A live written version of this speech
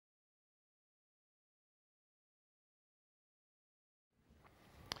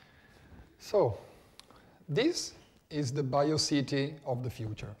So, this is the biocity of the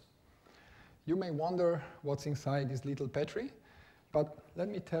future. You may wonder what's inside this little petri, but let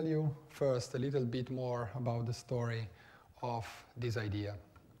me tell you first a little bit more about the story of this idea.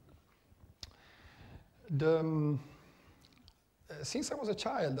 Since I was a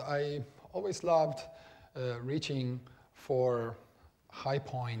child, I always loved reaching for high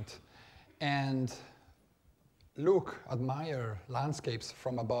point and admire landscapes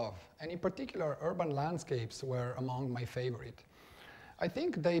from above. And in particular, urban landscapes were among my favorite. I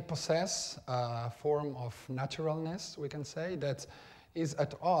think they possess a form of naturalness, we can say, that is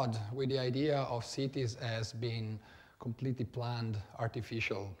at odds with the idea of cities as being completely planned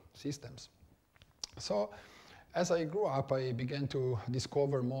artificial systems. So, as I grew up, I began to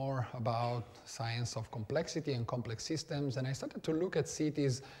discover more about science of complexity and complex systems, and I started to look at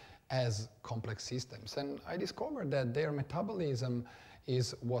cities as complex systems. And I discovered that their metabolism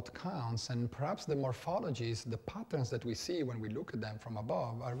is what counts, and perhaps the morphologies, the patterns that we see when we look at them from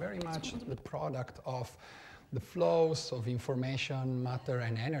above are very much the product of the flows of information, matter,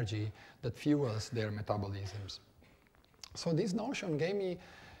 and energy that fuels their metabolisms. So this notion gave me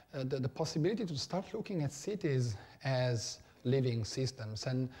the possibility to start looking at cities as living systems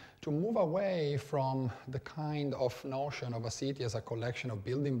and to move away from the kind of notion of a city as a collection of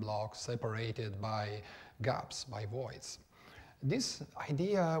building blocks separated by gaps, by voids. This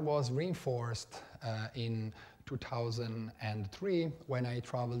idea was reinforced in 2003 when I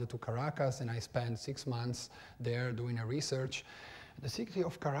traveled to Caracas and I spent 6 months there doing a research. The city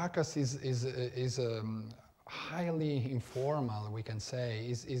of Caracas is highly informal, we can say,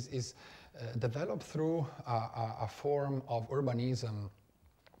 is developed through a form of urbanism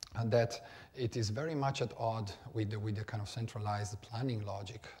that it is very much at odds with the kind of centralized planning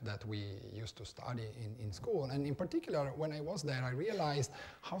logic that we used to study in school. And in particular, when I was there, I realized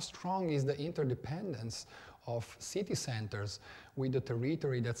how strong is the interdependence of city centers with the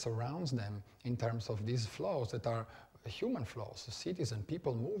territory that surrounds them in terms of these flows that are human flows, cities and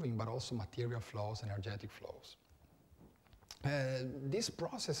people moving, but also material flows, energetic flows. This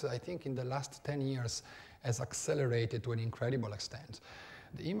process, I think, in the last 10 years has accelerated to an incredible extent.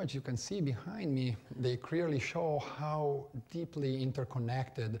 The image you can see behind me, they clearly show how deeply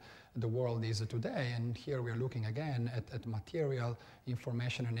interconnected the world is today. And here we're looking again at material,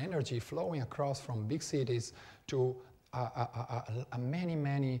 information, and energy flowing across from big cities to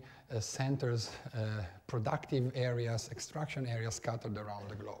many centers, productive areas, extraction areas scattered around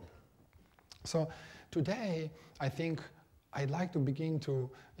the globe. So today, I think I'd like to begin to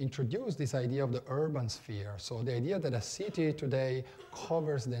introduce this idea of the urban sphere. So the idea that a city today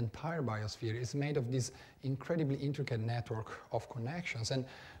covers the entire biosphere is made of this incredibly intricate network of connections. And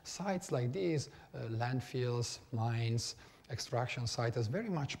sites like these, landfills, mines, extraction sites, is very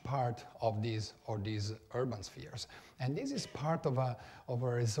much part of these urban spheres. And this is part of a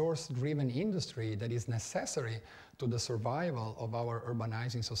resource-driven industry that is necessary to the survival of our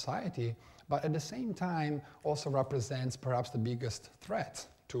urbanizing society, but at the same time also represents perhaps the biggest threat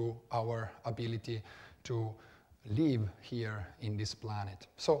to our ability to live here in this planet.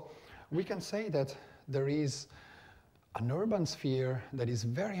 So we can say that there is an urban sphere that is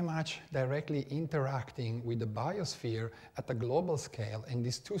very much directly interacting with the biosphere at a global scale, and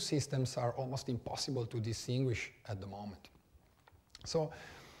these two systems are almost impossible to distinguish at the moment. So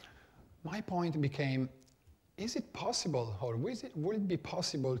my point became, is it possible, or will it be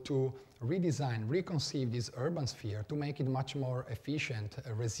possible to redesign, reconceive this urban sphere to make it much more efficient,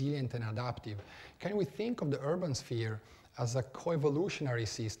 resilient, and adaptive? Can we think of the urban sphere as a coevolutionary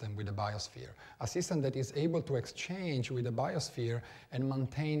system with the biosphere, a system that is able to exchange with the biosphere and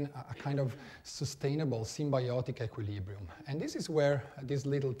maintain a kind of sustainable symbiotic equilibrium? And this is where this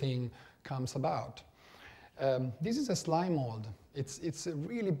little thing comes about. This is a slime mold. It's a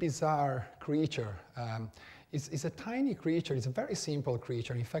really bizarre creature. It's a tiny creature. It's a very simple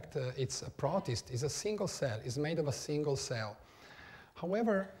creature. In fact, it's a protist. It's a single cell. It's made of a single cell.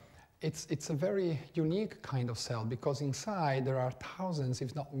 However, it's a very unique kind of cell because inside there are thousands,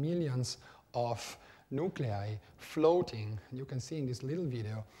 if not millions, of nuclei floating. You can see in this little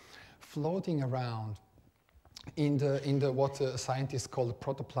video, floating around in the what scientists call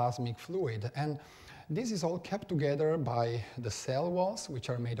protoplasmic fluid. And this is all kept together by the cell walls, which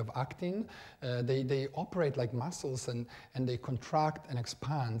are made of actin. They operate like muscles and they contract and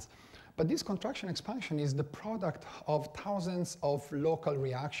expand. But this contraction expansion is the product of thousands of local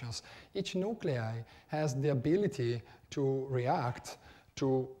reactions. Each nuclei has the ability to react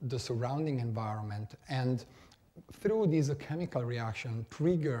to the surrounding environment and through this chemical reaction,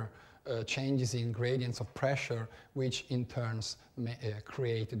 trigger changes in gradients of pressure, which in turns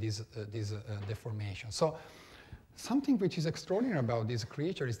create this deformation. So something which is extraordinary about this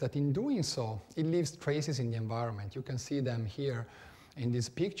creature is that in doing so, it leaves traces in the environment. You can see them here in this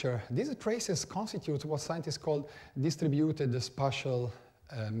picture. These traces constitute what scientists call distributed spatial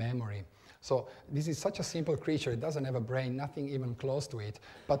memory. So this is such a simple creature. It doesn't have a brain, nothing even close to it,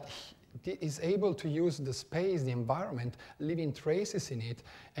 but it is able to use the space, the environment, leaving traces in it,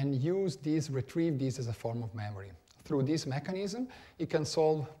 and use these, retrieve these as a form of memory. Through this mechanism, it can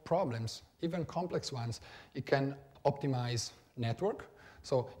solve problems, even complex ones. It can optimize network,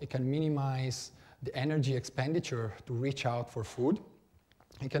 so it can minimize the energy expenditure to reach out for food.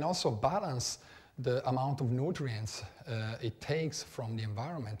 It can also balance the amount of nutrients it takes from the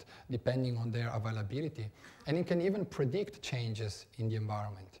environment, depending on their availability. And it can even predict changes in the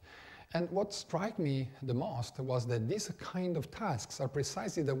environment. And what struck me the most was that these kind of tasks are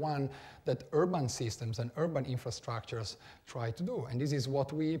precisely the one that urban systems and urban infrastructures try to do. And this is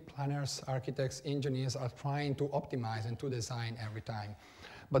what we planners, architects, engineers are trying to optimize and to design every time.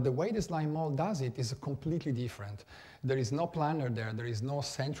 But the way the slime mold does it is completely different. There is no planner there, there is no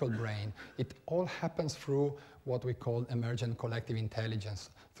central brain. It all happens through what we call emergent collective intelligence,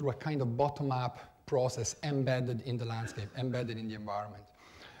 through a kind of bottom-up process embedded in the landscape, embedded in the environment.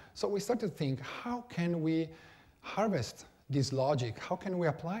 So we started to think, how can we harvest this logic? How can we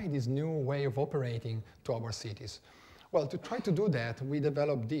apply this new way of operating to our cities? Well, to try to do that, we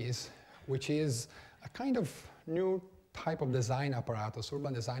developed this, which is a kind of new type of design apparatus,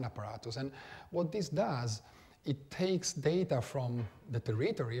 urban design apparatus. And what this does, it takes data from the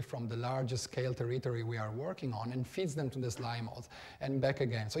territory, from the largest scale territory we are working on, and feeds them to the slime mold and back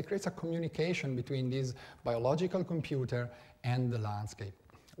again. So it creates a communication between this biological computer and the landscape.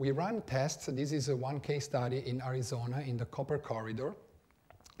 We run tests. This is one case study in Arizona in the Copper Corridor.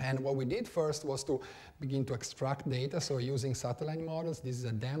 And what we did first was to begin to extract data, so using satellite models. This is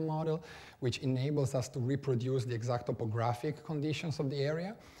a DEM model, which enables us to reproduce the exact topographic conditions of the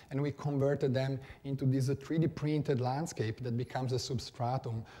area. And we converted them into this 3D printed landscape that becomes a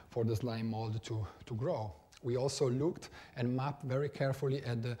substratum for the slime mold to grow. We also looked and mapped very carefully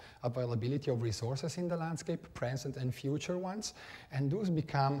at the availability of resources in the landscape, present and future ones. And those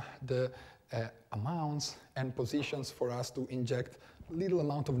become the amounts and positions for us to inject little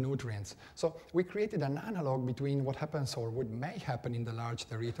amount of nutrients. So we created an analog between what happens or what may happen in the large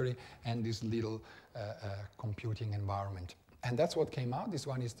territory and this little computing environment. And that's what came out. This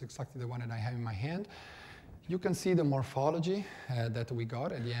one is exactly the one that I have in my hand. You can see the morphology that we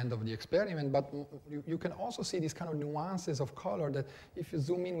got at the end of the experiment, but you can also see these kind of nuances of color that if you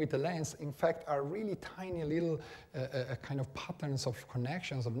zoom in with the lens, in fact, are really tiny little kind of patterns of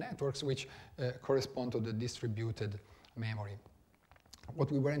connections of networks which correspond to the distributed memory. What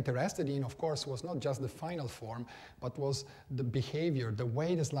we were interested in, of course, was not just the final form, but was the behavior, the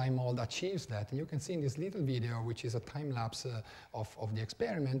way the slime mold achieves that. And you can see in this little video, which is a time lapse of the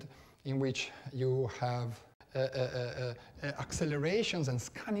experiment, in which you have accelerations and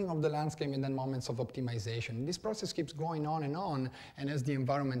scanning of the landscape and then moments of optimization. This process keeps going on, and as the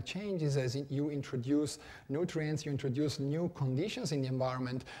environment changes, as you introduce nutrients, you introduce new conditions in the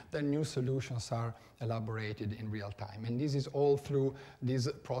environment, then new solutions are elaborated in real time. And this is all through this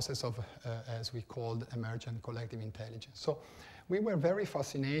process of, as we called, emergent collective intelligence. So we were very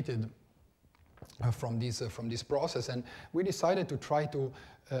fascinated from this process, and we decided to try to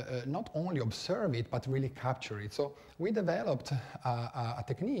not only observe it, but really capture it. So we developed a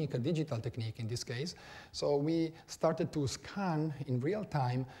technique, a digital technique in this case. So we started to scan in real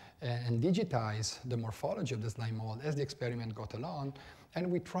time and digitize the morphology of the slime mold as the experiment got along.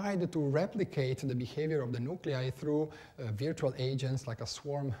 And we tried to replicate the behavior of the nuclei through virtual agents, like a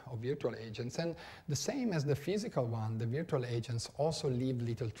swarm of virtual agents. And the same as the physical one, the virtual agents also leave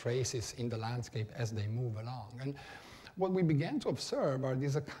little traces in the landscape as they move along. And what we began to observe are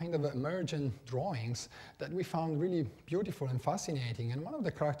these kind of emergent drawings that we found really beautiful and fascinating. And one of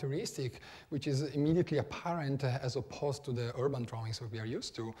the characteristics, which is immediately apparent as opposed to the urban drawings that we are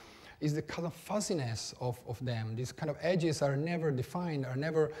used to, is the kind of fuzziness of them. These kind of edges are never defined, are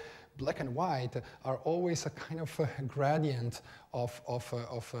never black and white, are always a kind of a gradient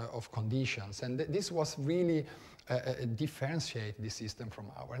of conditions. And this was really differentiate this system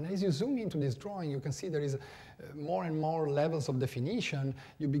from ours. And as you zoom into this drawing, you can see there is more and more levels of definition.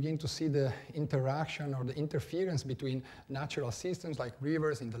 You begin to see the interaction or the interference between natural systems like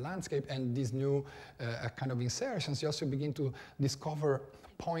rivers in the landscape and these new kind of insertions. You also begin to discover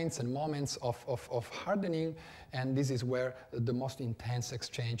points and moments of hardening, and this is where the most intense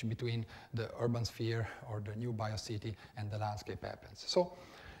exchange between the urban sphere or the new biocity and the landscape happens. So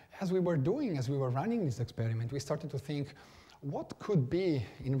as we were running this experiment, we started to think, what could be,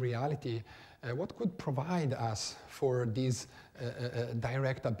 in reality, what could provide us for this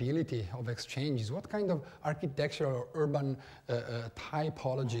direct ability of exchanges? What kind of architectural or urban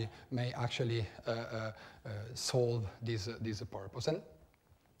typology may actually solve this purpose? And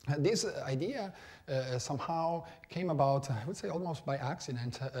this idea somehow came about, I would say, almost by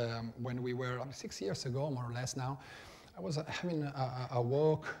accident when we were 6 years ago, more or less now. I was having a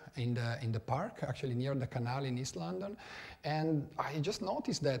walk in the park, actually near the canal in East London, and I just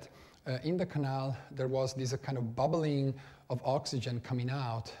noticed that in the canal there was this kind of bubbling of oxygen coming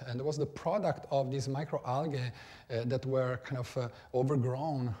out, and it was the product of these microalgae that were kind of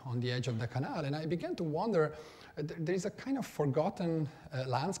overgrown on the edge of the canal. And I began to wonder, there is a kind of forgotten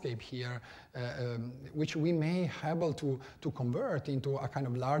landscape here, which we may be able to convert into a kind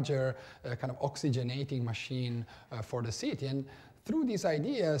of larger kind of oxygenating machine for the city. And through these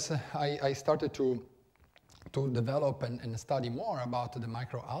ideas, I started to develop and study more about the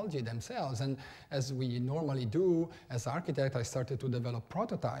microalgae themselves. And as we normally do as architects, I started to develop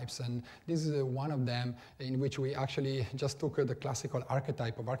prototypes. And this is one of them in which we actually just took the classical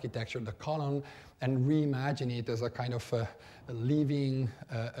archetype of architecture, the column, and reimagine it as a kind of a living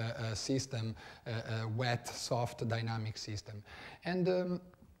system, a wet, soft, dynamic system. And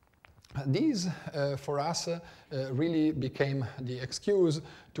these, for us, really became the excuse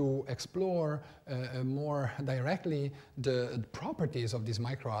to explore more directly the properties of these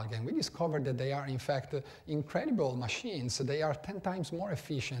microalgae. And we discovered that they are, in fact, incredible machines. They are 10 times more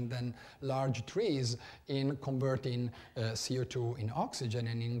efficient than large trees in converting CO2 in oxygen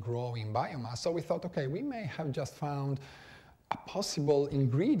and in growing biomass. So we thought, okay, we may have just found a possible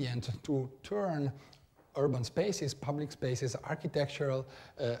ingredient to turn urban spaces, public spaces, architectural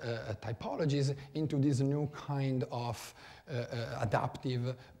typologies into this new kind of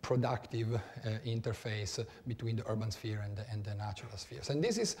adaptive, productive interface between the urban sphere and the natural spheres. And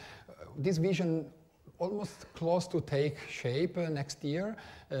this is this vision almost close to take shape next year.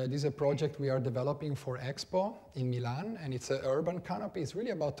 This is a project we are developing for Expo in Milan, and it's an urban canopy. It's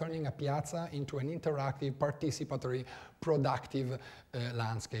really about turning a piazza into an interactive, participatory, productive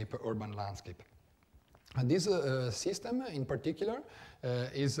landscape, urban landscape. This system in particular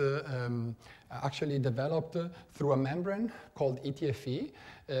is actually developed through a membrane called ETFE.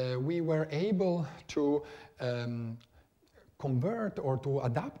 We were able to convert or to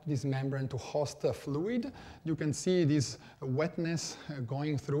adapt this membrane to host a fluid. You can see this wetness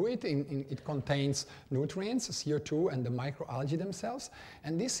going through it. It contains nutrients, CO2, and the microalgae themselves.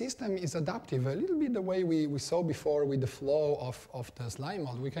 And this system is adaptive, a little bit the way we saw before with the flow of the slime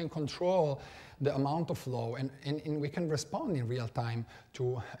mold. We can control the amount of flow, and we can respond in real time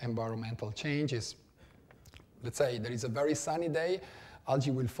to environmental changes. Let's say there is a very sunny day.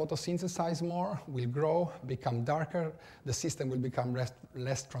 Algae will photosynthesize more, will grow, become darker. The system will become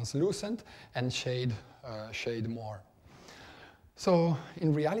less translucent and shade more. So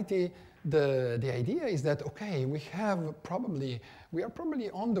in reality, the idea is that, okay, we are probably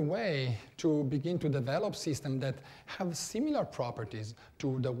on the way to begin to develop systems that have similar properties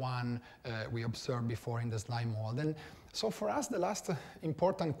to the one we observed before in the slime mold. And so for us, the last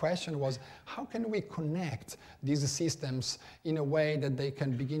important question was, how can we connect these systems in a way that they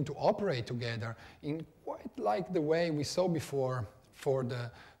can begin to operate together in quite like the way we saw before for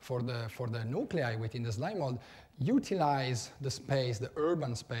the nuclei within the slime mold, utilize the space, the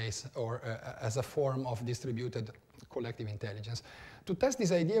urban space, or as a form of distributed collective intelligence. To test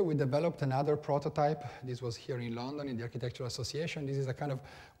this idea, we developed another prototype. This was here in London in the Architectural Association. This is a kind of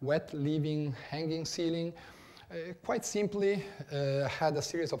wet living hanging ceiling. Quite simply, had a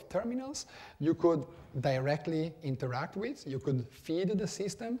series of terminals you could directly interact with. You could feed the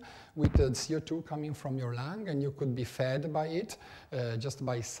system with the CO2 coming from your lung, and you could be fed by it just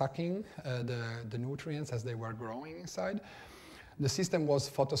by sucking the nutrients as they were growing inside. The system was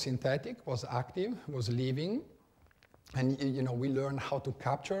photosynthetic, was active, was living. And we learned how to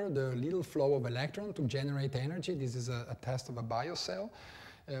capture the little flow of electron to generate energy. This is a test of a biocell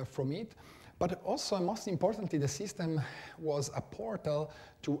from it. But also, most importantly, the system was a portal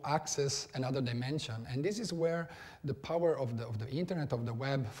to access another dimension. And this is where the power of the internet, of the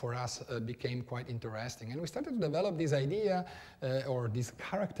web, for us became quite interesting. And we started to develop this idea or this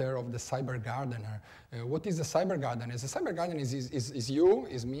character of the cyber gardener. What is the cyber gardener? The cyber gardener is you,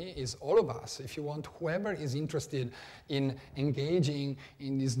 is me, is all of us. If you want, whoever is interested in engaging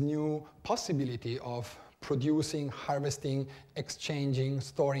in this new possibility of producing, harvesting, exchanging,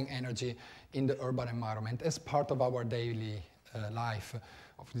 storing energy in the urban environment as part of our daily life.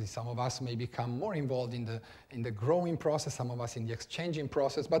 Obviously, some of us may become more involved in the growing process, some of us in the exchanging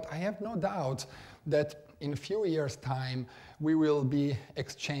process, but I have no doubt that in a few years' time, we will be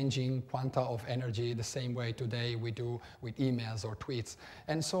exchanging quanta of energy the same way today we do with emails or tweets.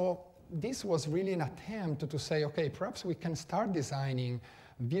 And so this was really an attempt to say, okay, perhaps we can start designing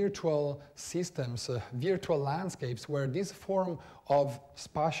virtual systems, virtual landscapes where this form of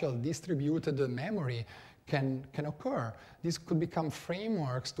spatial distributed memory can occur. This could become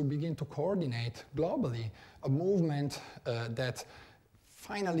frameworks to begin to coordinate globally a movement that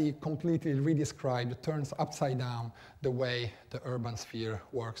finally completely redescribed, turns upside down the way the urban sphere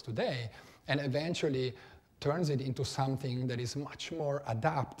works today, and eventually turns it into something that is much more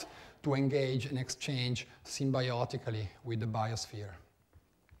adept to engage and exchange symbiotically with the biosphere.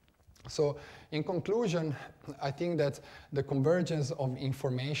 So in conclusion, I think that the convergence of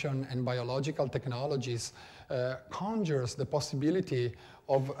information and biological technologies conjures the possibility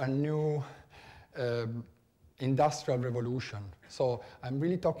of a new industrial revolution. So I'm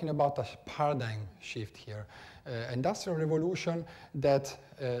really talking about a paradigm shift here. Industrial revolution that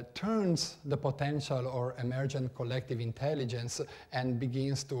turns the potential or emergent collective intelligence and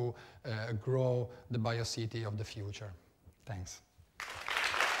begins to grow the biocity of the future. Thanks.